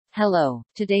Hello,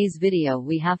 today's video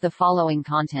we have the following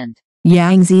content.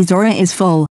 Yang Zi's aura is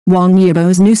full, Wang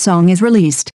Yibo's new song is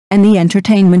released, and the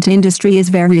entertainment industry is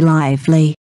very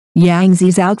lively. Yang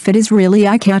Zi's outfit is really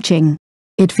eye-catching.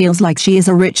 It feels like she is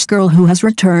a rich girl who has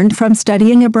returned from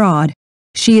studying abroad.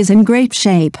 She is in great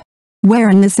shape.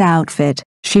 Wearing this outfit,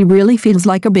 she really feels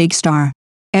like a big star.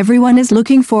 Everyone is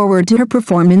looking forward to her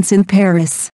performance in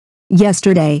Paris.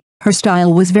 Yesterday, her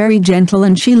style was very gentle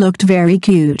and she looked very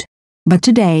cute. But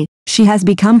today, she has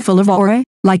become full of aura,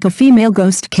 like a female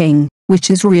ghost king,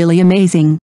 which is really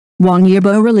amazing. Wang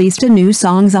Yibo released a new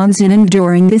song on Zinan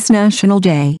during this National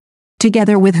Day.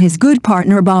 Together with his good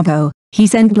partner Bavo, he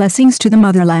sent blessings to the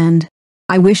motherland.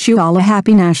 I wish you all a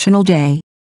happy National Day.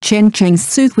 Chen Cheng's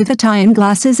suit with a tie and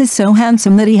glasses is so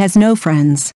handsome that he has no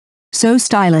friends. So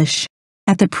stylish.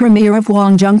 At the premiere of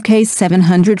Wang Zhengke's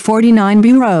 749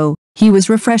 Bureau, he was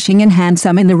refreshing and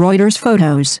handsome in the Reuters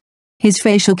photos. His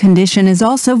facial condition is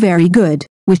also very good,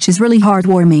 which is really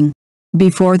heartwarming.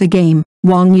 Before the game,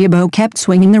 Wang Yibo kept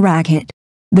swinging the racket.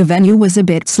 The venue was a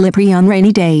bit slippery on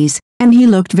rainy days, and he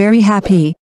looked very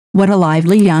happy. What a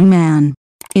lively young man.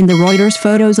 In the Reuters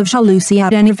photos of Shalusi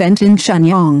at an event in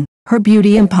Shenyang, her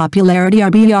beauty and popularity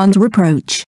are beyond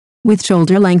reproach. With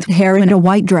shoulder-length hair and a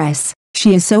white dress,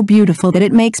 she is so beautiful that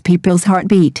it makes people's heart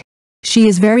beat. She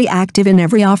is very active in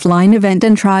every offline event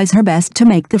and tries her best to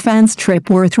make the fans'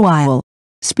 trip worthwhile.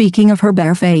 Speaking of her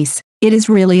bare face, it is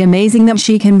really amazing that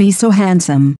she can be so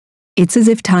handsome. It's as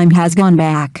if time has gone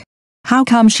back. How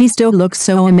come she still looks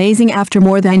so amazing after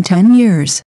more than 10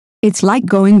 years? It's like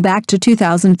going back to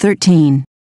 2013.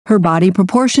 Her body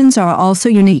proportions are also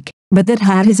unique, but that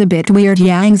hat is a bit weird.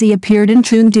 Yang Zi appeared in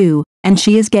Chengdu, and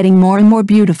she is getting more and more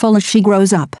beautiful as she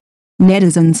grows up.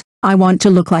 Netizens, I want to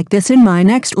look like this in my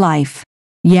next life.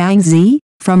 Yang Zi,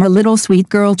 from a little sweet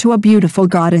girl to a beautiful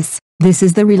goddess, this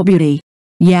is the real beauty.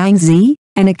 Yang Zi,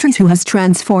 an actress who has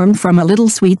transformed from a little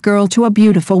sweet girl to a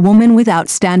beautiful woman with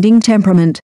outstanding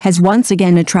temperament, has once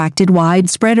again attracted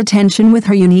widespread attention with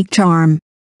her unique charm.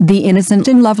 The innocent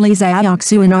and lovely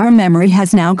Xiaoxu in our memory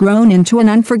has now grown into an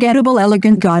unforgettable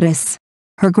elegant goddess.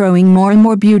 Her growing more and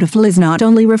more beautiful is not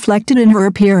only reflected in her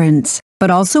appearance, but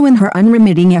also in her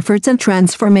unremitting efforts and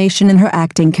transformation in her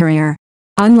acting career.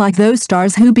 Unlike those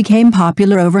stars who became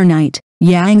popular overnight,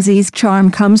 Yang Zi's charm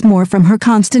comes more from her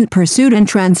constant pursuit and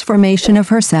transformation of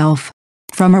herself.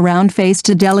 From a round face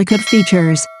to delicate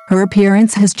features, her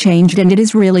appearance has changed and it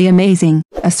is really amazing,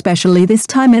 especially this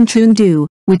time in Chengdu,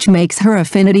 which makes her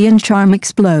affinity and charm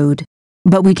explode.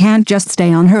 But we can't just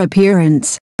stay on her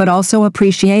appearance, but also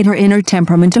appreciate her inner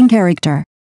temperament and character.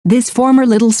 This former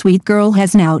little sweet girl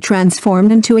has now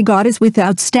transformed into a goddess with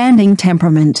outstanding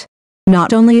temperament.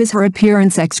 Not only is her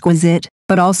appearance exquisite,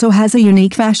 but also has a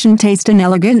unique fashion taste and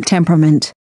elegant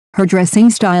temperament. Her dressing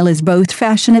style is both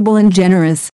fashionable and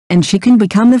generous, and she can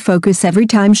become the focus every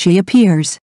time she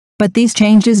appears. But these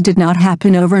changes did not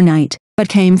happen overnight, but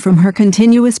came from her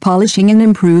continuous polishing and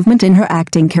improvement in her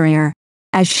acting career.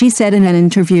 As she said in an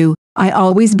interview, I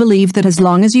always believe that as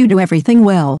long as you do everything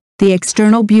well, the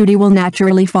external beauty will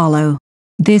naturally follow.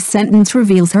 This sentence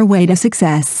reveals her way to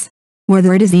success.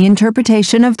 Whether it is the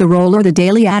interpretation of the role or the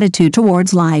daily attitude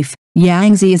towards life,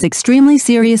 Yang Zi is extremely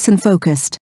serious and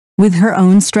focused. With her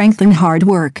own strength and hard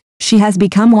work, she has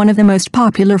become one of the most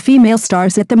popular female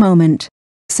stars at the moment.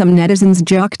 Some netizens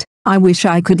joked, I wish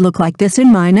I could look like this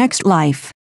in my next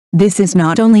life. This is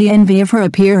not only envy of her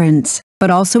appearance, but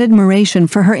also admiration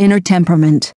for her inner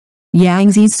temperament.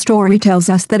 Yang Zi's story tells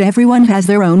us that everyone has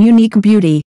their own unique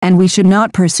beauty, and we should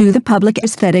not pursue the public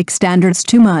aesthetic standards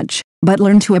too much, but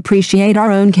learn to appreciate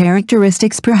our own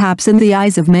characteristics. Perhaps in the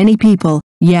eyes of many people,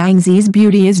 Yang Zi's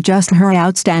beauty is just her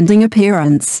outstanding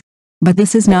appearance. But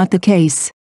this is not the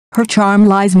case. Her charm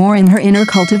lies more in her inner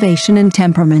cultivation and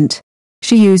temperament.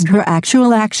 She used her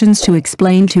actual actions to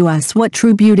explain to us what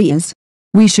true beauty is.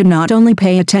 We should not only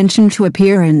pay attention to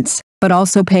appearance, but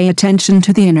also pay attention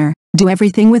to the inner, do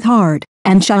everything with heart,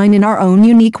 and shine in our own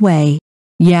unique way.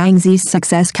 Yang Zi's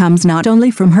success comes not only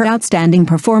from her outstanding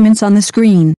performance on the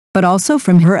screen, but also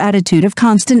from her attitude of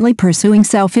constantly pursuing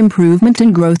self-improvement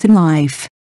and growth in life.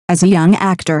 As a young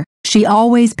actor, she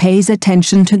always pays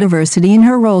attention to diversity in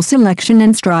her role selection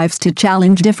and strives to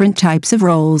challenge different types of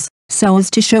roles, so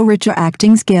as to show richer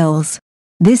acting skills.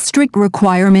 This strict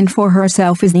requirement for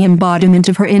herself is the embodiment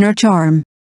of her inner charm.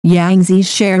 Yang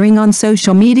Zi's sharing on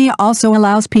social media also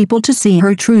allows people to see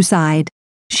her true side.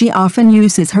 She often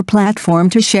uses her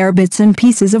platform to share bits and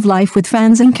pieces of life with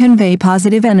fans and convey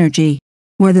positive energy.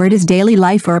 Whether it is daily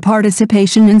life or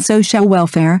participation in social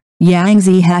welfare, Yang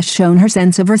Zi has shown her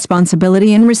sense of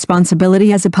responsibility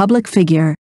as a public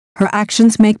figure. Her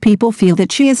actions make people feel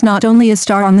that she is not only a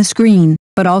star on the screen,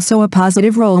 but also a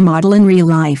positive role model in real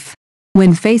life.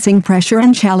 When facing pressure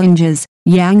and challenges,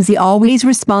 Yang Zi always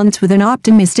responds with an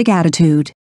optimistic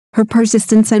attitude. Her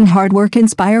persistence and hard work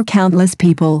inspire countless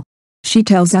people. She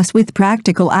tells us with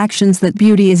practical actions that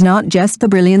beauty is not just the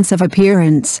brilliance of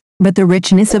appearance, but the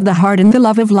richness of the heart and the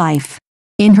love of life.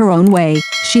 In her own way,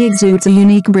 she exudes a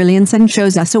unique brilliance and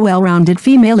shows us a well-rounded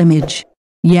female image.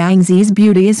 Yang Zi's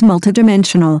beauty is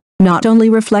multidimensional, not only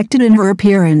reflected in her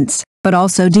appearance, but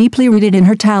also deeply rooted in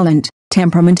her talent,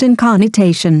 temperament and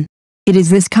connotation. It is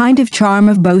this kind of charm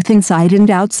of both inside and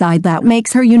outside that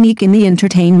makes her unique in the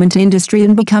entertainment industry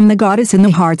and become the goddess in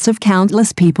the hearts of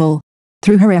countless people.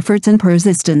 Through her efforts and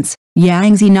persistence,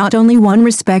 Yang Zi not only won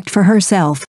respect for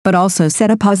herself, but also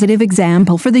set a positive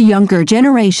example for the younger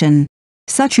generation.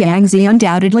 Such Yang Zi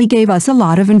undoubtedly gave us a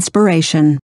lot of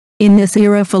inspiration. In this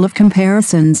era full of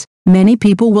comparisons, many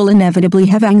people will inevitably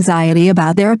have anxiety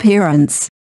about their appearance.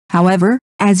 However,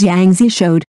 as Yang Zi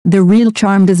showed, the real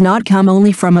charm does not come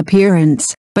only from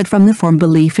appearance, but from the firm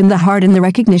belief in the heart and the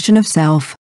recognition of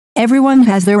self. Everyone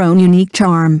has their own unique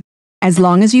charm. As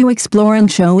long as you explore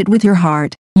and show it with your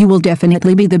heart, you will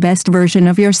definitely be the best version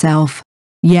of yourself.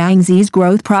 Yang Zi's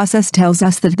growth process tells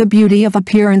us that the beauty of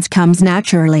appearance comes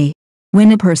naturally.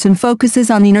 When a person focuses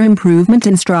on inner improvement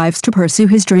and strives to pursue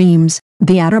his dreams,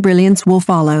 the outer brilliance will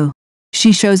follow.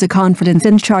 She shows a confident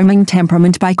and charming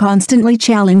temperament by constantly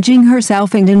challenging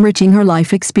herself and enriching her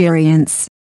life experience.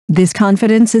 This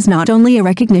confidence is not only a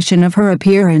recognition of her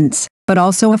appearance, but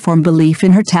also a firm belief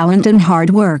in her talent and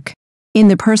hard work. In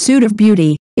the pursuit of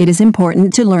beauty, it is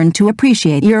important to learn to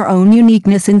appreciate your own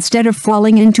uniqueness instead of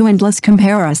falling into endless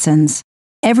comparisons.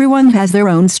 Everyone has their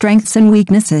own strengths and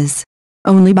weaknesses.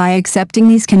 Only by accepting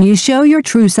these can you show your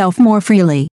true self more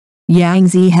freely. Yang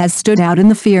Zi has stood out in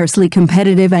the fiercely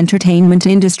competitive entertainment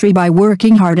industry by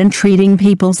working hard and treating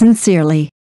people sincerely.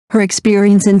 Her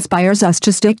experience inspires us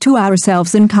to stick to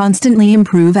ourselves and constantly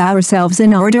improve ourselves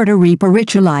in order to reap a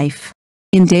richer life.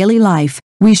 In daily life,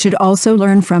 we should also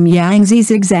learn from Yang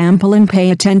Zi's example and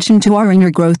pay attention to our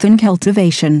inner growth and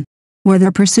cultivation.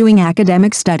 Whether pursuing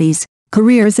academic studies,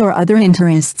 careers or other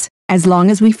interests, as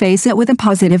long as we face it with a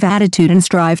positive attitude and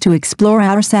strive to explore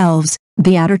ourselves,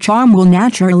 the outer charm will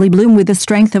naturally bloom with the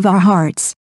strength of our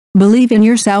hearts. Believe in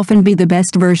yourself and be the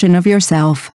best version of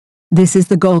yourself. This is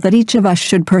the goal that each of us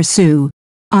should pursue.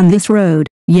 On this road,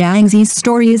 Yang Zi's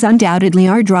story is undoubtedly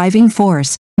our driving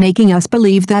force, making us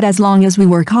believe that as long as we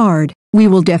work hard, we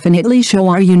will definitely show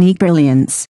our unique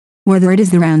brilliance. Whether it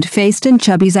is the round-faced and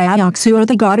chubby Xiaoxu or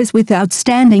the goddess with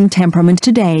outstanding temperament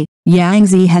today, Yang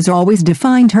Zi has always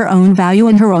defined her own value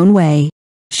in her own way.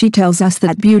 She tells us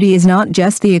that beauty is not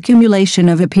just the accumulation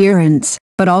of appearance,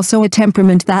 but also a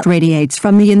temperament that radiates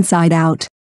from the inside out.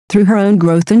 Through her own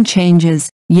growth and changes,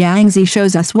 Yang Zi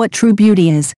shows us what true beauty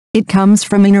is. It comes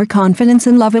from inner confidence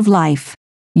and love of life.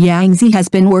 Yang Zi has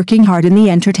been working hard in the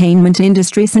entertainment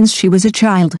industry since she was a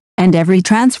child, and every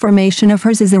transformation of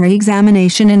hers is a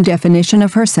re-examination and definition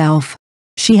of herself.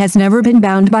 She has never been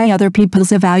bound by other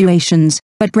people's evaluations,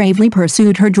 but bravely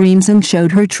pursued her dreams and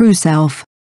showed her true self.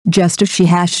 Just as she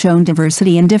has shown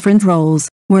diversity in different roles,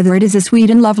 whether it is a sweet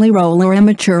and lovely role or a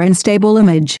mature and stable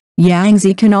image, Yang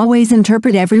Zi can always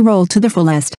interpret every role to the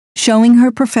fullest, showing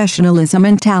her professionalism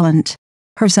and talent.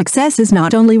 Her success is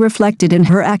not only reflected in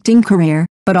her acting career,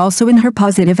 but also in her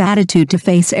positive attitude to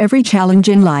face every challenge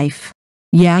in life.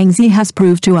 Yang Zi has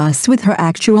proved to us with her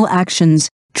actual actions,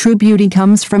 true beauty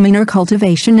comes from inner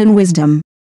cultivation and wisdom.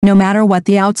 No matter what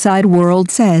the outside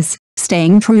world says,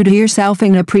 staying true to yourself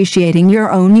and appreciating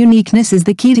your own uniqueness is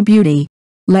the key to beauty.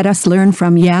 Let us learn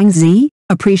from Yang Zi,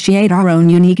 appreciate our own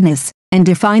uniqueness, and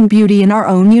define beauty in our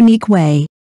own unique way.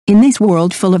 In this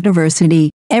world full of diversity,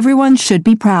 everyone should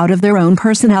be proud of their own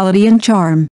personality and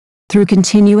charm. Through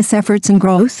continuous efforts and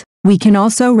growth, we can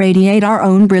also radiate our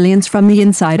own brilliance from the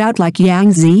inside out like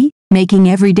Yang Zi, making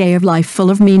every day of life full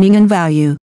of meaning and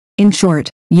value. In short,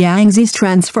 Yang Zi's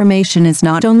transformation is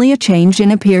not only a change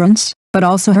in appearance, but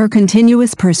also her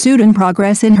continuous pursuit and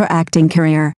progress in her acting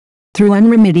career. Through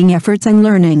unremitting efforts and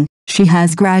learning, she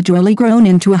has gradually grown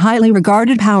into a highly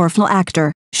regarded powerful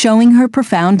actor, showing her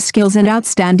profound skills and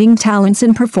outstanding talents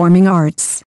in performing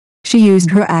arts. She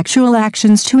used her actual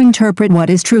actions to interpret what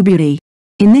is true beauty.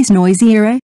 In this noisy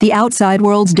era, the outside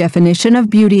world's definition of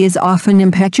beauty is often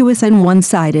impetuous and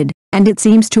one-sided, and it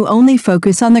seems to only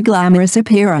focus on the glamorous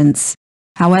appearance.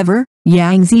 However,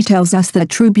 Yang Zi tells us that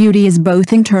true beauty is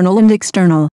both internal and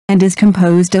external, and is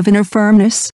composed of inner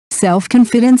firmness,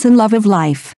 self-confidence and love of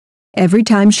life. Every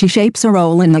time she shapes a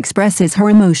role and expresses her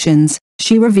emotions,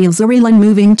 she reveals a real and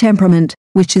moving temperament,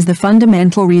 which is the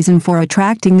fundamental reason for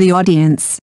attracting the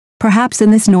audience. Perhaps in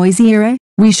this noisy era,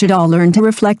 We should all learn to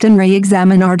reflect and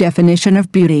re-examine our definition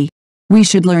of beauty. We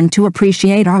should learn to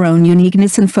appreciate our own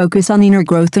uniqueness and focus on inner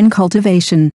growth and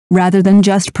cultivation, rather than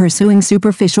just pursuing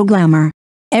superficial glamour.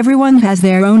 Everyone has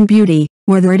their own beauty,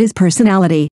 whether it is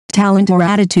personality, talent or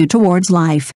attitude towards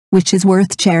life, which is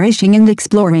worth cherishing and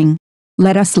exploring.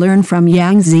 Let us learn from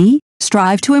Yang Zi,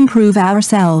 strive to improve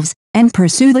ourselves, and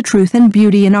pursue the truth and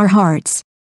beauty in our hearts.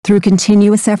 Through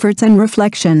continuous efforts and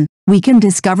reflection, we can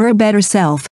discover a better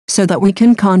self, so that we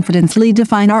can confidently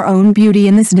define our own beauty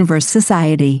in this diverse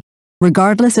society.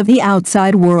 Regardless of the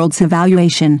outside world's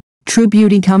evaluation, true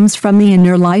beauty comes from the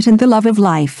inner light and the love of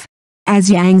life. As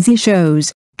Yang Zi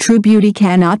shows, true beauty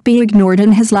cannot be ignored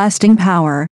and has lasting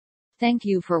power. Thank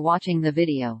you for watching the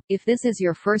video. If this is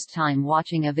your first time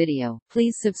watching a video,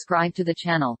 please subscribe to the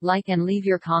channel, like and leave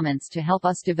your comments to help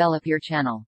us develop your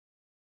channel.